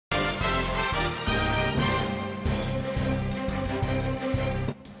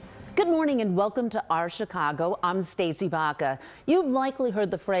Good morning and welcome to Our Chicago. I'm Stacey Baca. You've likely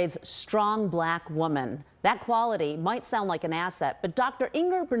heard the phrase strong black woman. That quality might sound like an asset, but Dr.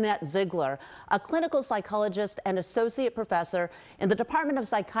 Ingrid Burnett Ziegler, a clinical psychologist and associate professor in the Department of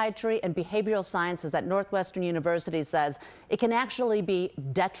Psychiatry and Behavioral Sciences at Northwestern University, says it can actually be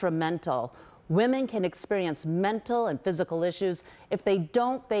detrimental. Women can experience mental and physical issues if they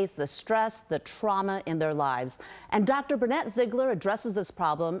don't face the stress, the trauma in their lives. And Dr. Burnett Ziegler addresses this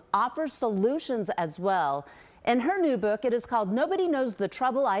problem, offers solutions as well. In her new book, it is called Nobody Knows the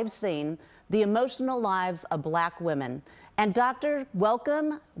Trouble I've Seen: The Emotional Lives of Black Women. And Doctor,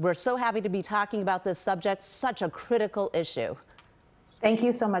 welcome. We're so happy to be talking about this subject, such a critical issue. Thank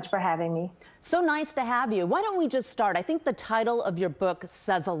you so much for having me. So nice to have you. Why don't we just start? I think the title of your book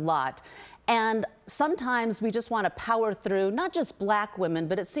says a lot. And sometimes we just want to power through, not just black women,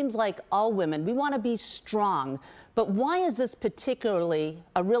 but it seems like all women. We want to be strong. But why is this particularly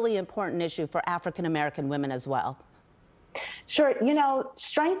a really important issue for African American women as well? Sure. You know,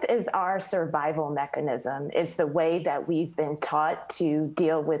 strength is our survival mechanism. It's the way that we've been taught to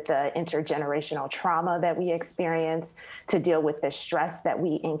deal with the intergenerational trauma that we experience, to deal with the stress that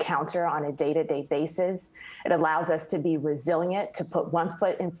we encounter on a day-to-day basis. It allows us to be resilient, to put one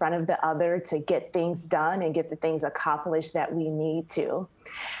foot in front of the other, to get things done and get the things accomplished that we need to.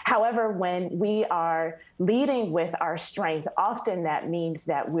 However, when we are leading with our strength, often that means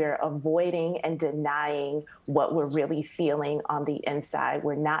that we're avoiding and denying what we're really feeling on the inside.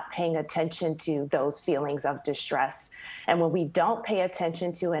 We're not paying attention to those feelings of distress. And when we don't pay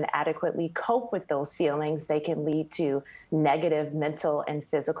attention to and adequately cope with those feelings, they can lead to negative mental and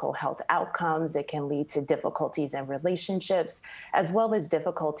physical health outcomes. It can lead to difficulties in relationships, as well as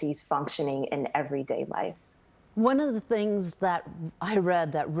difficulties functioning in everyday life. One of the things that I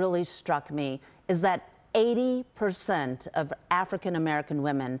read that really struck me is that 80% of African American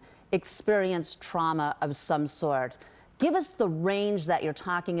women experience trauma of some sort. Give us the range that you're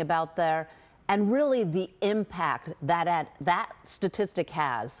talking about there and really the impact that that statistic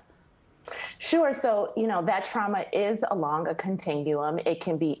has. Sure. So, you know, that trauma is along a continuum. It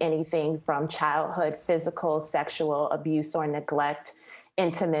can be anything from childhood physical, sexual abuse or neglect,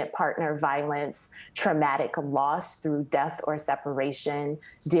 intimate partner violence, traumatic loss through death or separation,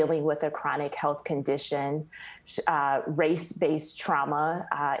 dealing with a chronic health condition, race-based trauma,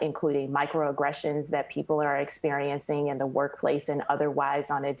 including microaggressions that people are experiencing in the workplace and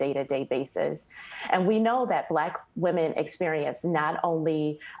otherwise on a day-to-day basis. And we know that Black women experience not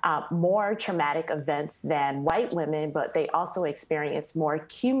only more traumatic events than white women, but they also experience more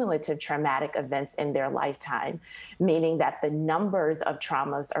cumulative traumatic events in their lifetime, meaning that the numbers of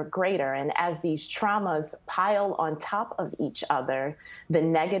traumas are greater. And as these traumas pile on top of each other, the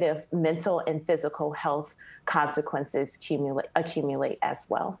negative mental and physical health consequences accumulate as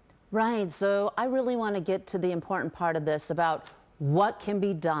well. Right. So I really want to get to the important part of this about what can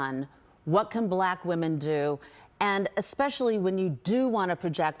be done, what can Black women do, and especially when you do want to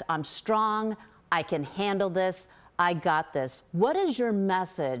project, I'm strong, I can handle this, I got this. What is your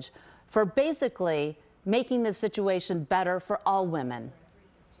message for basically making this situation better for all women?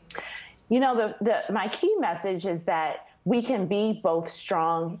 You know, my key message is that we can be both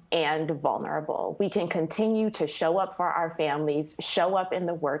strong and vulnerable. We can continue to show up for our families, show up in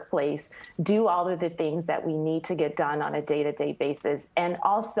the workplace, do all of the things that we need to get done on a day-to-day basis, and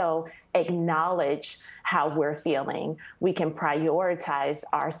also acknowledge how we're feeling. We can prioritize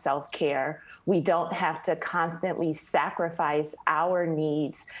our self-care. We don't have to constantly sacrifice our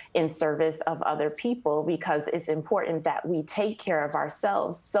needs in service of other people, because it's important that we take care of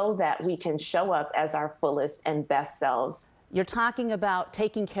ourselves so that we can show up as our fullest and best selves. You're talking about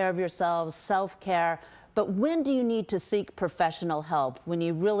taking care of yourselves, self-care, but when do you need to seek professional help, when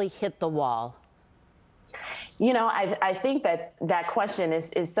you really hit the wall? You know, I think that question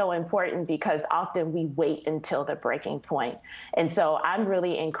is so important because often we wait until the breaking point. And so I'm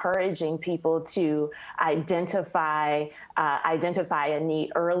really encouraging people to identify a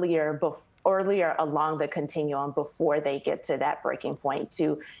need earlier along the continuum before they get to that breaking point,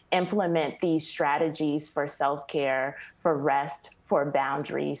 to implement these strategies for self-care, for rest, for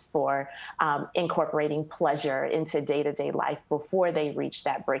boundaries, for incorporating pleasure into day-to-day life before they reach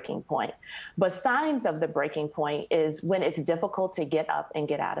that breaking point. But signs of the breaking point is when it's difficult to get up and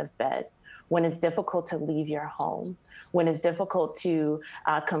get out of bed, when it's difficult to leave your home, when it's difficult to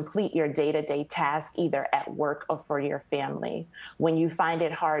complete your day-to-day task, either at work or for your family, when you find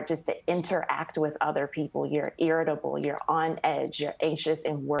it hard just to interact with other people, you're irritable, you're on edge, you're anxious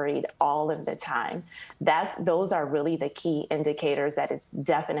and worried all of the time. Those are really the key indicators that it's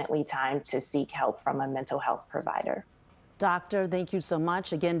definitely time to seek help from a mental health provider. Doctor, thank you so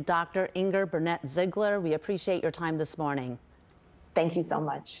much. Again, Dr. Inger Burnett Ziegler, we appreciate your time this morning. Thank you so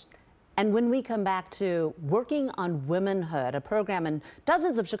much. And when we come back to Working on Womanhood, a program in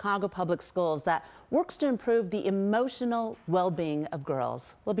dozens of Chicago public schools that works to improve the emotional well-being of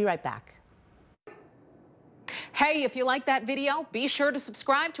girls. We'll be right back. Hey, if you like that video, be sure to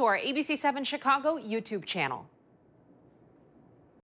subscribe to our ABC7 Chicago YouTube channel.